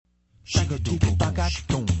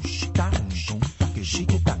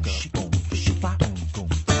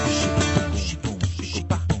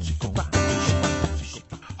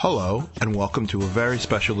Hello, and welcome to a very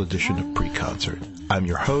special edition of Pre-Concert. I'm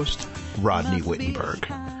your host, Rodney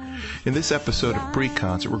Wittenberg. In this episode of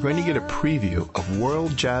Pre-Concert, we're going to get a preview of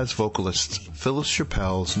world jazz vocalist Phyllis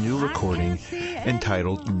Chappell's new recording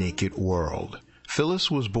entitled Naked World.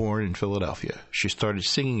 Phyllis was born in Philadelphia. She started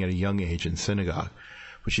singing at a young age in synagogue,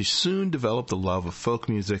 but she soon developed a love of folk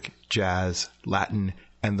music, jazz, Latin,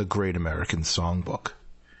 and the Great American Songbook.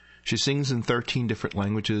 She sings in 13 different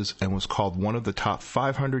languages and was called one of the top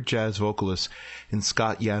 500 jazz vocalists in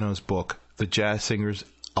Scott Yano's book, The Jazz Singer's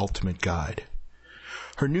Ultimate Guide.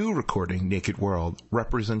 Her new recording, Naked World,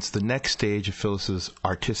 represents the next stage of Phyllis's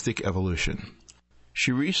artistic evolution.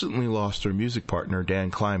 She recently lost her music partner,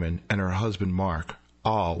 Dan Kleiman, and her husband, Mark,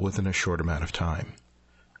 all within a short amount of time.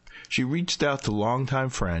 She reached out to longtime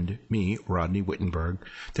friend, me, Rodney Wittenberg,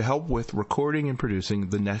 to help with recording and producing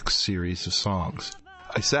the next series of songs.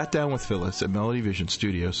 I sat down with Phyllis at Melody Vision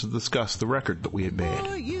Studios to discuss the record that we had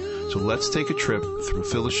made. So let's take a trip through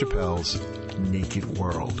Phyllis Chappell's Naked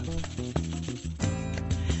World.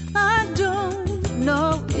 I don't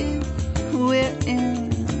know if we're in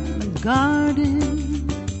the garden,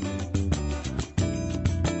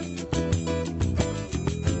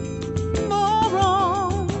 or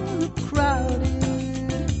on a crowded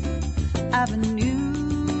avenue.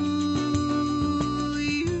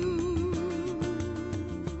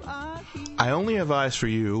 I Only Have Eyes for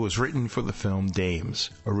You was written for the film Dames,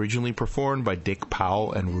 originally performed by Dick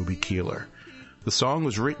Powell and Ruby Keeler. The song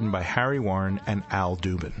was written by Harry Warren and Al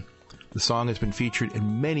Dubin. The song has been featured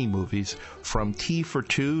in many movies, from Tea for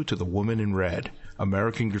Two to The Woman in Red,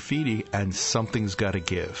 American Graffiti, and Something's Gotta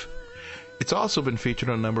Give. It's also been featured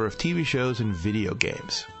on a number of TV shows and video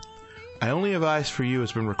games. I Only Have Eyes for You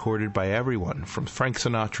has been recorded by everyone from Frank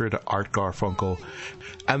Sinatra to Art Garfunkel,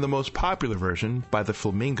 and the most popular version by the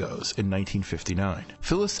Flamingos in 1959.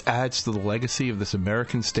 Phyllis adds to the legacy of this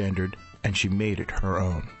American standard, and she made it her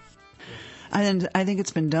own. And I think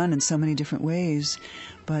it's been done in so many different ways.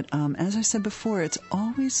 But as I said before, it's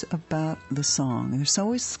always about the song. There's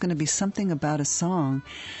always going to be something about a song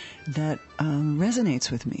that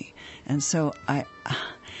resonates with me. And so I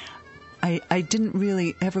didn't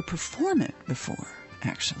really ever perform it before,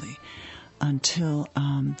 actually, until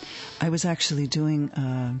I was actually doing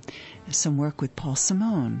some work with Paul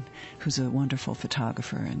Simone, who's a wonderful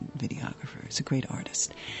photographer and videographer. He's a great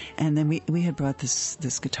artist. And then we had brought this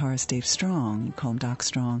guitarist, Dave Strong, we call him Doc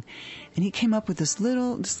Strong, and he came up with this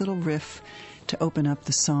little riff to open up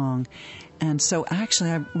the song. And so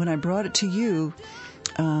actually, when I brought it to you,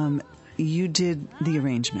 you did the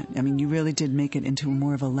arrangement. I mean, you really did make it into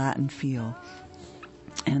more of a Latin feel.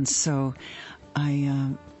 And so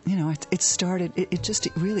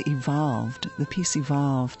it really evolved. The piece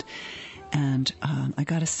evolved. And I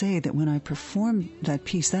got to say that when I perform that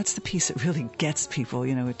piece, that's the piece that really gets people,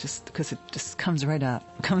 because it just comes right out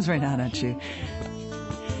at you.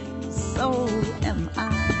 So am I.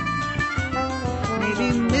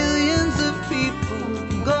 Maybe millions of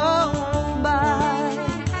people go by,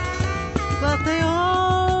 but they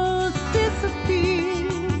all disappear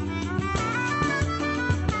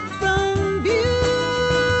from view.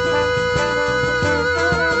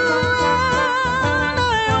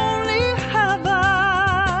 I only have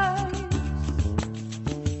eyes.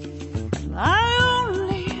 I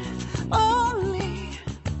only.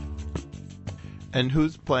 And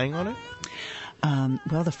who's playing on it?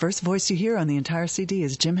 Well, the first voice you hear on the entire CD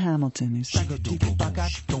is Jim Hamilton, who's a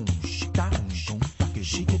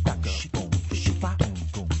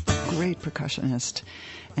great percussionist,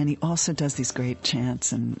 and he also does these great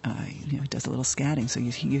chants, and he does a little scatting. So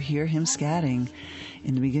you hear him scatting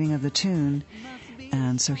in the beginning of the tune,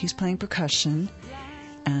 and so he's playing percussion,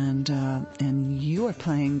 and you are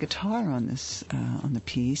playing guitar on this on the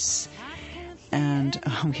piece, and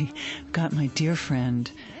we got my dear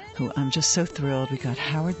friend, who I'm just so thrilled. We got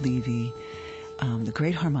Howard Levy, the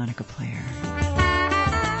great harmonica player.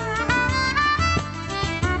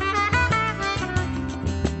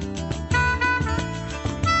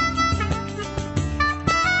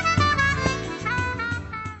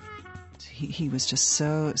 He was just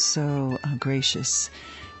so gracious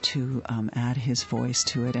to add his voice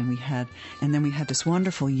to it, and then we had this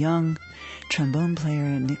wonderful young trombone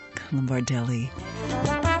player, Nick Lombardelli.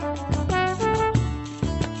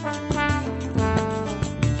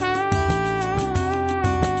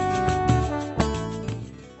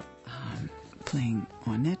 Playing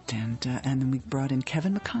on it, and then we brought in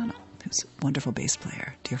Kevin McConnell, who's a wonderful bass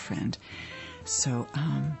player, dear friend. So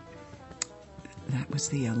that was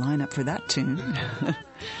the lineup for that tune.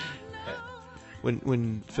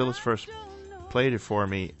 When Phyllis first played it for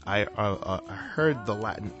me, I heard the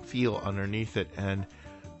Latin feel underneath it and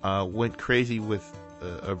went crazy with.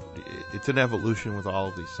 It's an evolution with all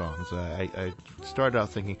of these songs. I started out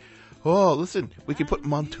thinking, oh, listen, we could put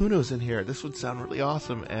montunos in here. This would sound really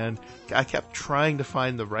awesome. And I kept trying to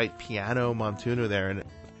find the right piano montuno there,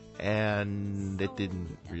 and it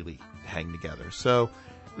didn't really hang together. So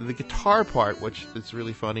the guitar part, which is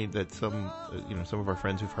really funny that some of our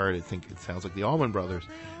friends who've heard it think it sounds like the Allman Brothers.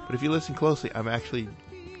 But if you listen closely, I'm actually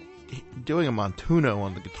doing a montuno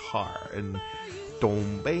on the guitar. And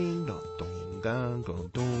dong bang dong dong gang dong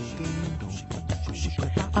dong dong.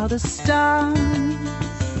 Are the stars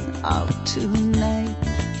out tonight?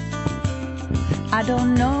 I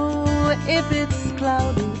don't know if it's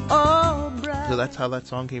cloudy or bright. So that's how that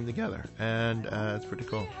song came together, and it's pretty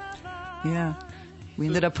cool. Yeah. We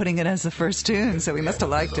ended up putting it as the first tune, so we must have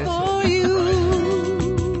liked it. Oh, you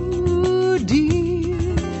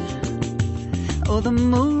dear. Oh, the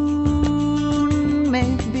moon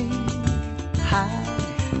may be high,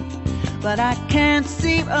 but I can't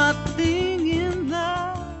see a thing in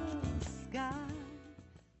the sky.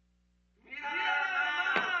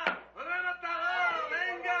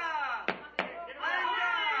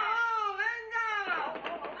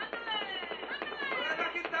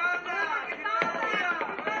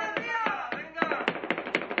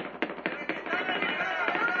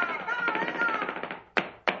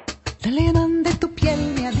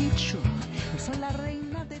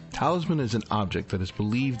 Talisman is an object that is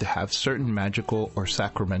believed to have certain magical or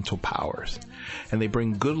sacramental powers, and they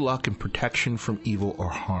bring good luck and protection from evil or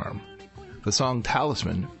harm. The song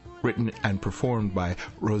Talisman, written and performed by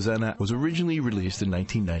Rosanna, was originally released in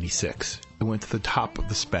 1996. It went to the top of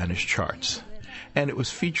the Spanish charts, and it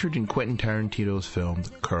was featured in Quentin Tarantino's film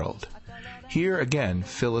Curled. Here again,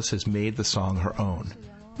 Phyllis has made the song her own,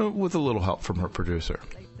 with a little help from her producer.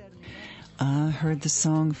 I heard the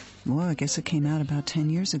song, I guess it came out about 10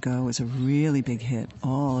 years ago. It was a really big hit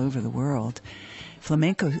all over the world.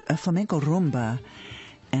 Flamenco rumba.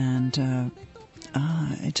 And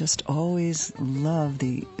I just always loved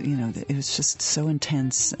it was just so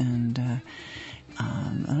intense. And I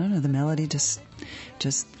don't know, the melody just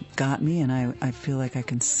got me, and I feel like I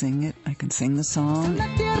can sing it. I can sing the song.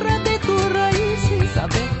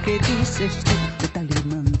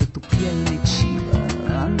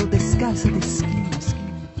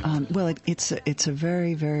 Well, it's a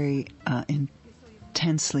very, very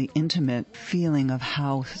intensely intimate feeling of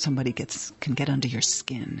how somebody can get under your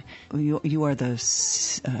skin. You are the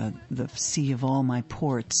sea of all my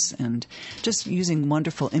ports, and just using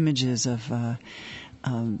wonderful images of a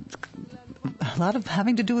lot of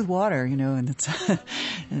having to do with water, and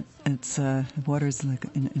it's water is like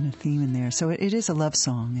in a theme in there. So it is a love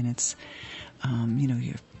song, and it's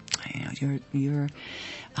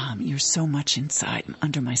you're so much inside,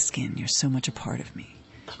 under my skin. You're so much a part of me.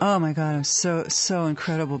 Oh my God, it was so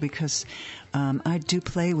incredible, because I do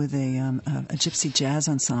play with a gypsy jazz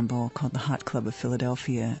ensemble called the Hot Club of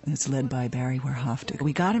Philadelphia. It's led by Barry Werhoftig.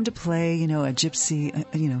 We got him to play, a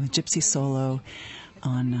gypsy solo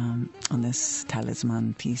on this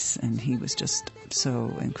Talisman piece, and he was just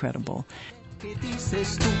so incredible.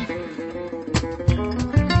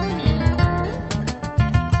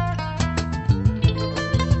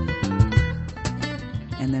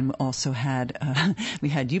 And then we also had we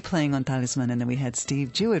had you playing on Talisman, and then we had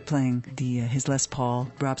Steve Jewett playing his Les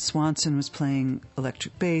Paul. Rob Swanson was playing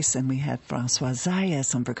electric bass, and we had Francois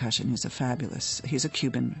Zayas on percussion, he's a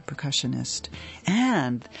Cuban percussionist.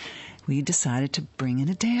 And we decided to bring in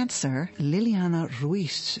a dancer, Liliana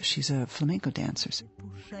Ruiz. She's a flamenco dancer.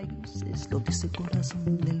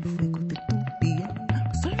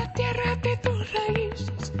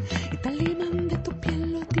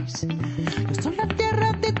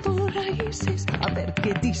 A ver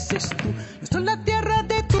qué dices tú. Yo soy la tierra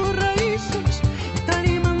de tus raíces, el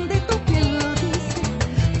imán de tu piel lo dice.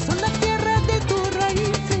 Yo soy la tierra de tus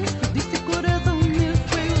raíces, dice corazón el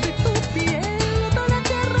fuego de tu piel. Yo soy la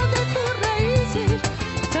tierra de tus raíces,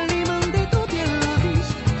 el imán de tu piel lo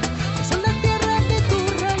dice. Yo soy la tierra de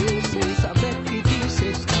tus raíces, a ver qué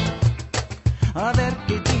dices tú. A ver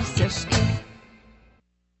qué dices tú.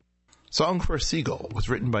 Song for a Seagull was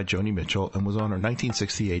written by Joni Mitchell and was on her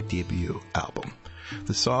 1968 debut album.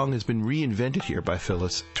 The song has been reinvented here by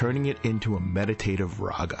Phyllis, turning it into a meditative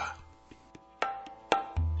raga.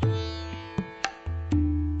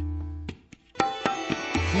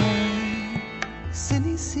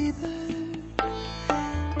 Silly seabird,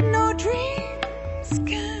 no dreams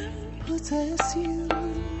can possess you,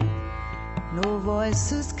 no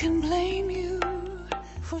voices can blame you.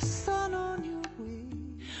 for sun on your way.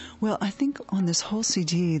 Well, I think on this whole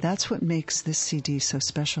CD, that's what makes this CD so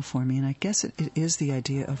special for me. And I guess it is the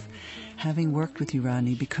idea of having worked with you,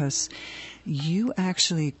 Rodney, because you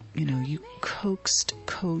actually, you coached,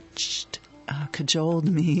 cajoled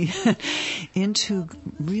me into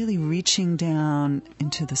really reaching down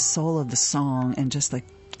into the soul of the song and just like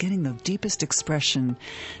getting the deepest expression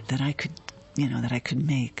that I could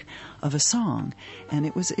make of a song. And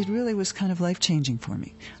it really was kind of life-changing for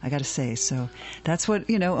me, I got to say. So that's what,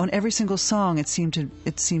 on every single song it seemed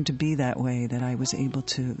to be that way,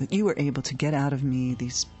 that you were able to get out of me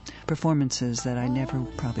these performances that I never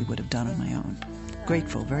probably would have done on my own.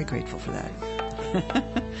 Grateful, very grateful for that.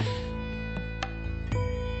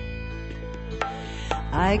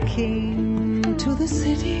 I came to the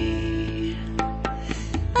city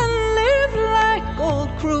and lived like old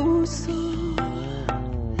Crusoe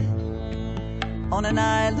on an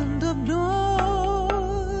island of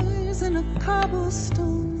noise in a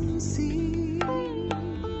cobblestone sea.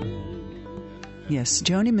 Yes,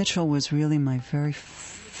 Joni Mitchell was really my very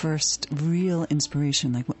first real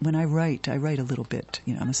inspiration. Like when I write a little bit.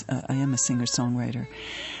 I am a singer-songwriter,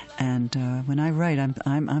 and when I write,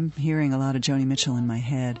 I'm hearing a lot of Joni Mitchell in my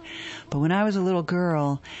head. But when I was a little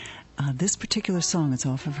girl, this particular song is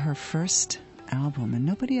off of her first album, and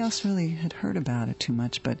nobody else really had heard about it too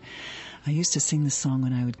much. But I used to sing this song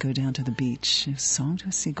when I would go down to the beach. It was Song to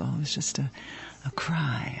a Seagull. It was just a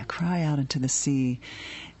cry out into the sea.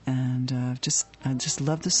 And I just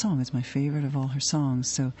loved the song. It's my favorite of all her songs.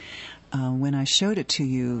 So when I showed it to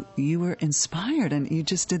you, you were inspired, and you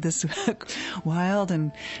just did this wild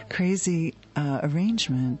and crazy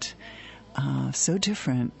arrangement, so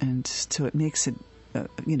different, and so it makes it,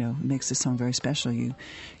 makes the song very special. You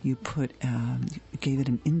gave it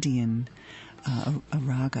an Indian, a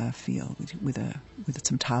raga feel with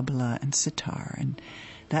some tabla and sitar, and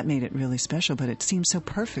that made it really special. But it seemed so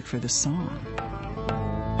perfect for the song.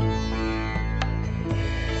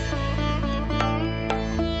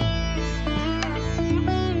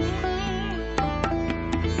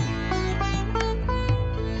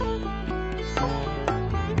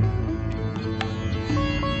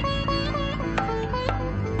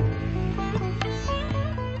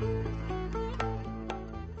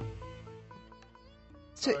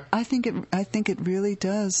 So I think it really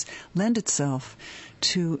does lend itself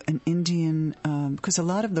to an Indian, because a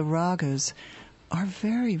lot of the ragas are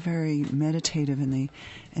very, very meditative, and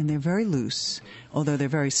they're very loose, although they're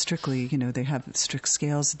very strictly, they have strict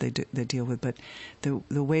scales that they deal with. But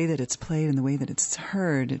the way that it's played and the way that it's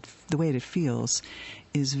heard, the way it feels,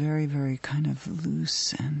 is very, very kind of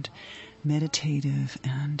loose and meditative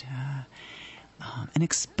and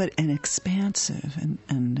expansive,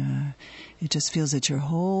 and it just feels that your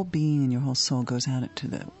whole being and your whole soul goes out into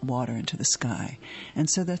the water, into the sky. And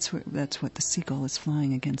so that's what the seagull is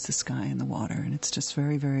flying against the sky and the water, and it's just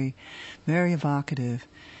very, very, very evocative.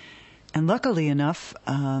 And luckily enough,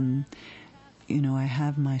 I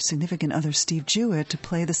have my significant other, Steve Jewett, to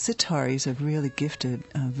play the sitar. He's a really gifted,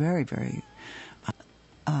 very, very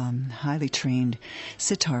highly trained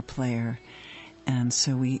sitar player, and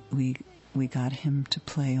so we got him to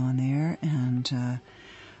play on there, and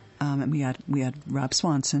we had Rob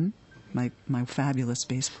Swanson, my fabulous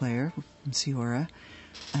bass player from Ciora,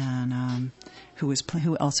 and who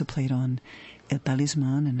also played on El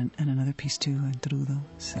Talisman and another piece too, Intrudo.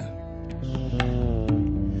 So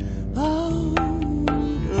Out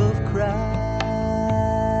of cry,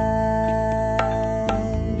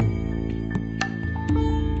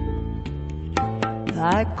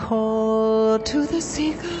 I call to the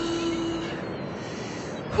seagull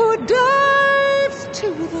who dives to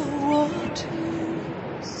the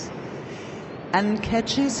waters and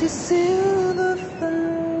catches his silver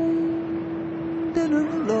found in a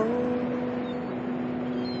flow,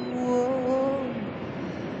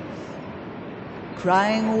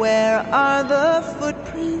 crying, where are the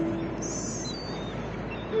footprints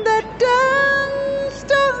that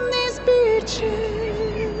danced on these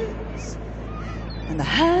beaches, and the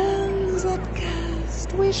hands that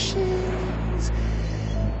cast wishes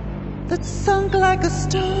that sunk like a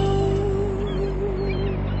stone?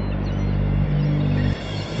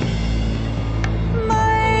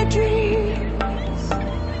 My dreams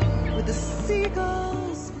with the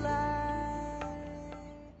seagulls fly.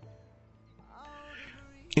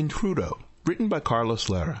 Intrudo, written by Carlos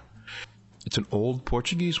Lara. It's an old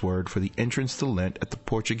Portuguese word for the entrance to Lent at the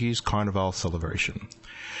Portuguese Carnival celebration.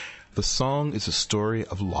 The song is a story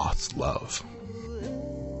of lost love.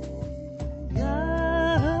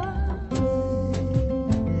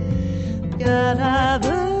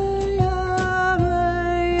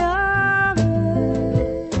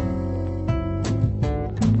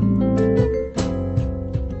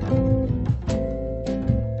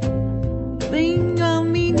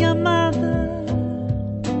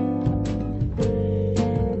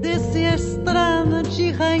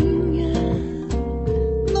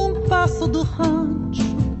 Só do rancho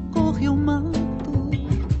corre o mato,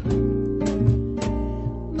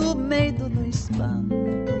 no meio do espanto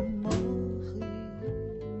morre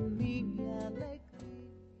minha alegria.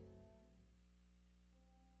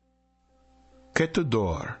 Que te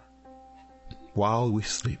dor, While We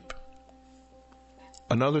Sleep.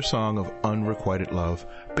 Another song of unrequited love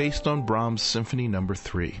based on Brahms' Symphony No.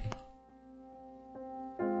 3.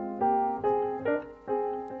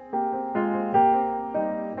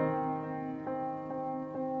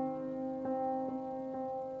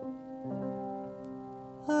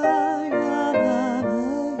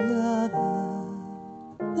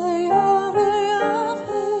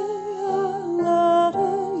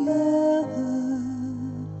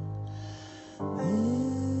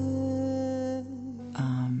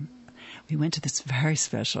 We went to this very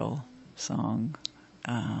special song.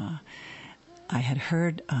 I had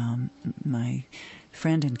heard my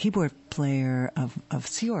friend and keyboard player of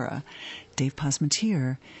Ciora, Dave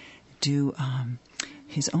Pasmentier, do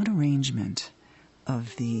his own arrangement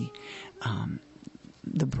of the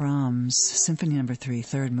Brahms Symphony No. 3,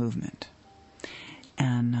 third movement.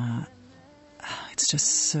 And it's just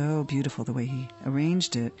so beautiful the way he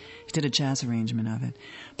arranged it. He did a jazz arrangement of it.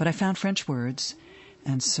 But I found French words,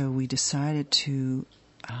 and so we decided to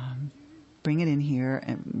bring it in here.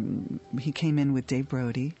 And he came in with Dave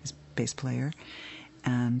Brody, his bass player,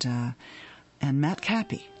 and Matt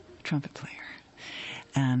Cappy, trumpet player.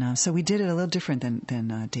 And so we did it a little different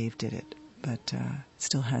than Dave did it, but it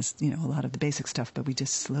still has, a lot of the basic stuff, but we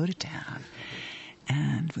just slowed it down.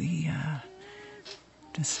 And we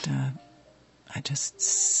I just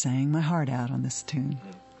sang my heart out on this tune.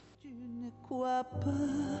 Quoi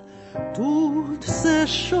pas toutes ces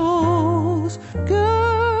choses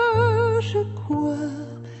que je crois,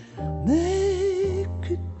 mais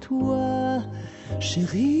que toi,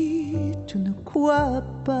 chérie, tu ne crois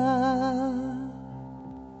pas.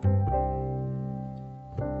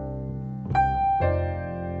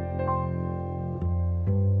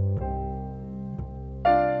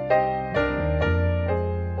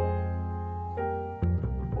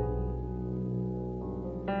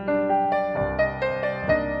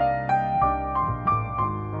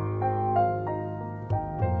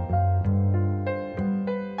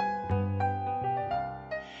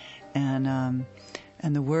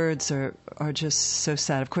 And the words are just so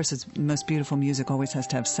sad. Of course, it's most beautiful music always has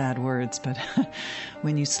to have sad words, but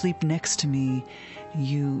when you sleep next to me,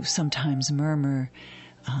 you sometimes murmur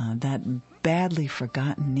that badly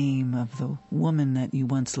forgotten name of the woman that you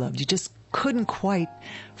once loved. You just couldn't quite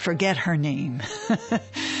forget her name.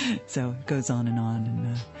 So it goes on,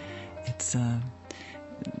 and it's a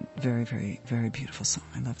very, very, very beautiful song.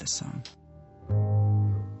 I love this song.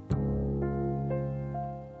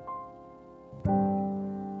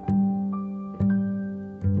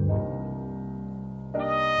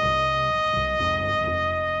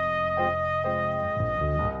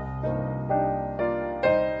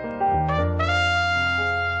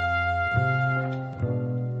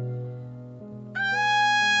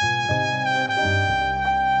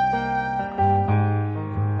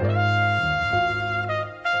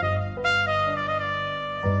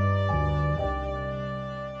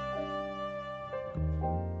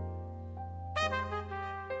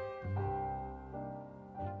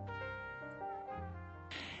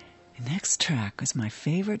 Next track was my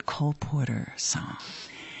favorite Cole Porter song,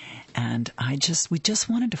 and we just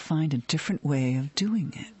wanted to find a different way of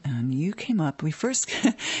doing it. And you came up.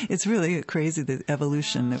 It's really crazy, the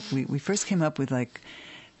evolution that we first came up with, like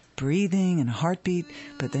breathing and heartbeat,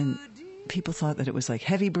 but then people thought that it was like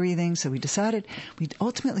heavy breathing, so we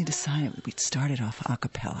ultimately decided we'd start it off a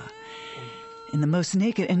cappella. In the most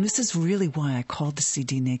naked, and this is really why I called the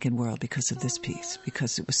CD Naked World, because of this piece,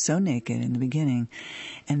 because it was so naked in the beginning.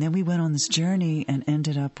 And then we went on this journey and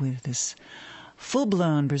ended up with this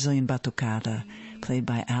full-blown Brazilian batucada played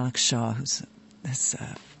by Alex Shaw, who's this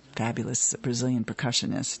fabulous Brazilian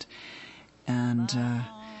percussionist. And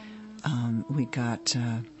we got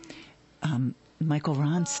Michael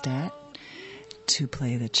Ronstadt to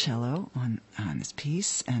play the cello on this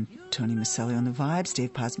piece, and Tony Maselli on the vibes,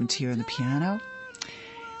 Dave Pasmentier on the piano.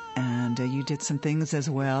 And you did some things as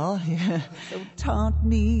well. So taunt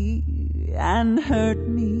me and hurt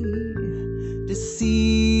me,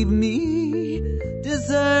 deceive me,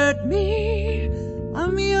 desert me,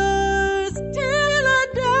 I'm yours till I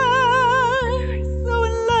die. So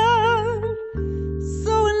in love,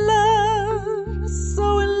 so in love,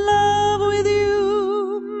 so in love with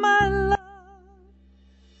you, my love.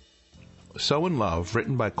 So in Love,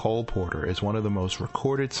 written by Cole Porter, is one of the most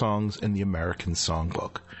recorded songs in the American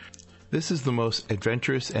Songbook. This is the most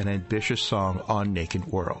adventurous and ambitious song on Naked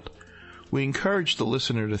World. We encourage the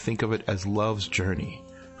listener to think of it as love's journey,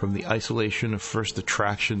 from the isolation of first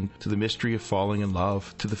attraction to the mystery of falling in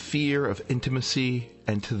love, to the fear of intimacy,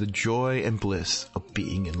 and to the joy and bliss of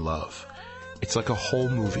being in love. It's like a whole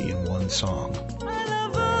movie in one song. I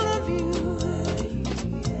love all of you.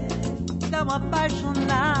 Tão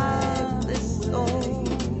apaixonada estou.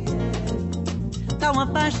 Tão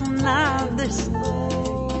apaixonada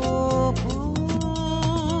estou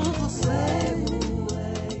por você.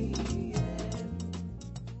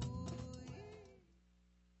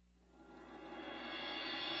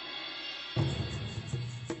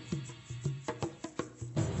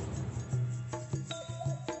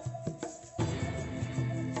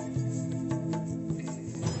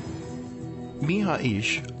 Mi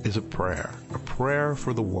Ha'ish is a prayer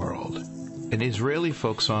for the world, an Israeli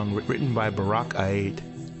folk song written by Barak Ait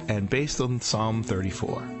and based on Psalm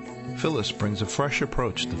 34. Phyllis brings a fresh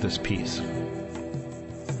approach to this piece.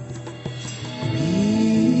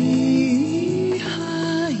 Mi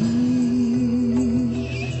Ha'ish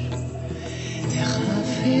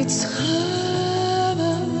Echafetz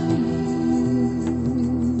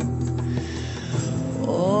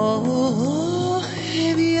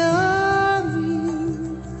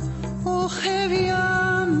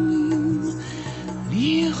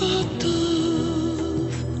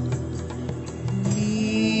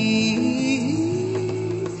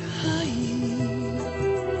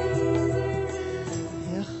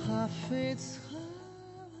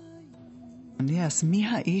Yes, Mi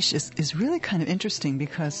Ha'ish is really kind of interesting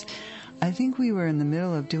because I think we were in the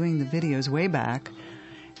middle of doing the videos way back,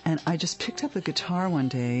 and I just picked up a guitar one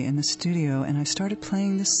day in the studio and I started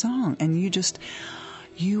playing this song, and you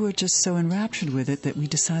were just so enraptured with it that we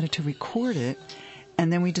decided to record it,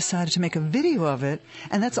 and then we decided to make a video of it,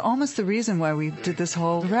 and that's almost the reason why we did this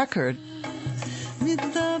whole record.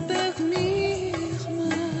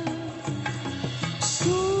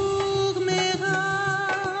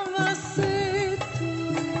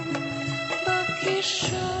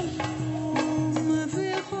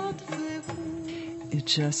 It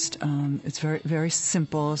just, it's very, very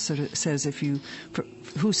simple. Sort of says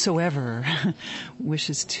whosoever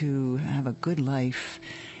wishes to have a good life,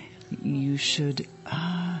 you should,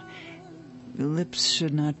 lips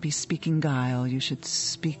should not be speaking guile. You should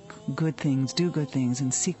speak good things, do good things,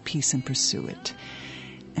 and seek peace and pursue it.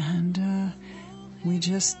 And we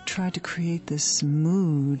just tried to create this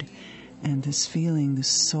mood and this feeling, this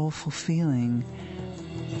soulful feeling.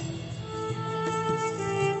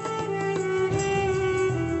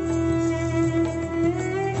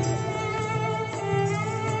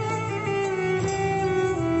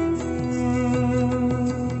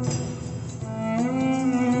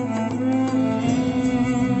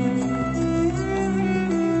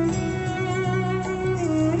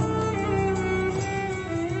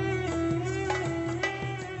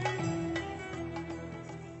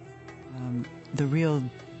 The real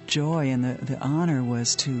joy and the honor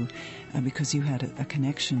was to, because you had a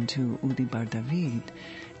connection to Udi Bar-David,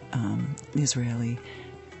 Israeli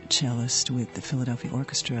cellist with the Philadelphia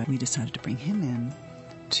Orchestra, we decided to bring him in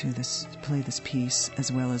to play this piece,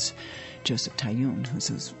 as well as Joseph Tayun,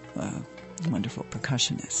 who's a wonderful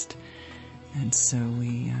percussionist. And so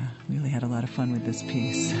we really had a lot of fun with this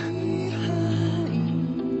piece.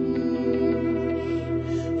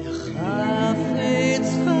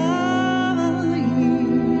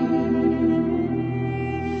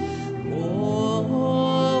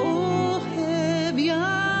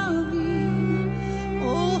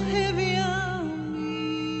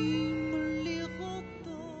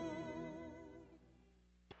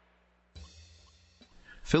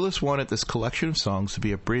 Phyllis wanted this collection of songs to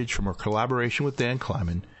be a bridge from her collaboration with Dan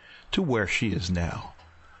Kleiman to where she is now.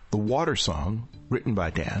 The Water Song, written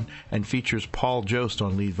by Dan and features Paul Jost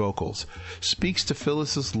on lead vocals, speaks to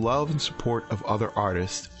Phyllis's love and support of other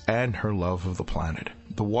artists and her love of the planet.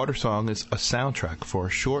 The Water Song is a soundtrack for a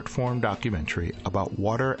short-form documentary about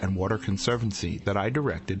water and water conservancy that I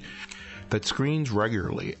directed that screens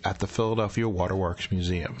regularly at the Philadelphia Waterworks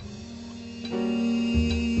Museum.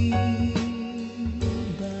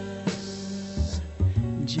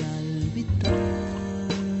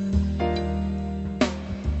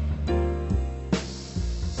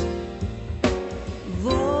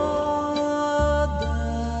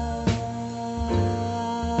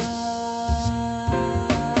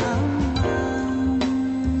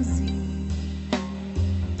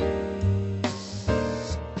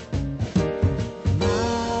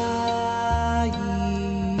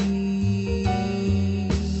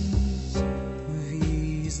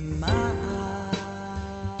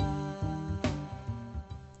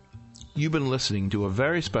 You've been listening to a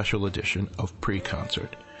very special edition of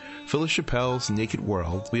Pre-Concert. Phyllis Chappelle's Naked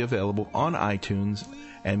World will be available on iTunes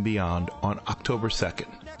and beyond on October 2nd.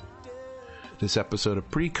 This episode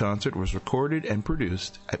of Pre-Concert was recorded and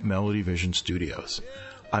produced at Melody Vision Studios.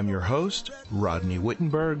 I'm your host, Rodney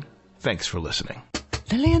Wittenberg. Thanks for listening.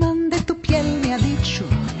 El imán de tu piel me ha dicho,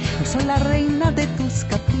 yo soy la reina de tus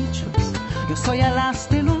caprichos, yo soy el as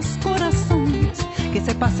de los corazones que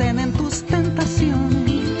se pasen en tus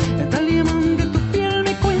tentaciones. El imán de tu piel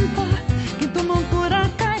me cuenta que tu montura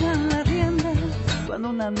caerá en la rienda cuando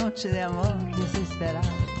una noche de amor desesperados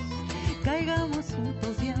caigamos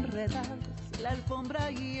juntos y enredados, la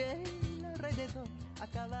alfombra y el alrededor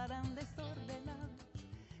acabarán de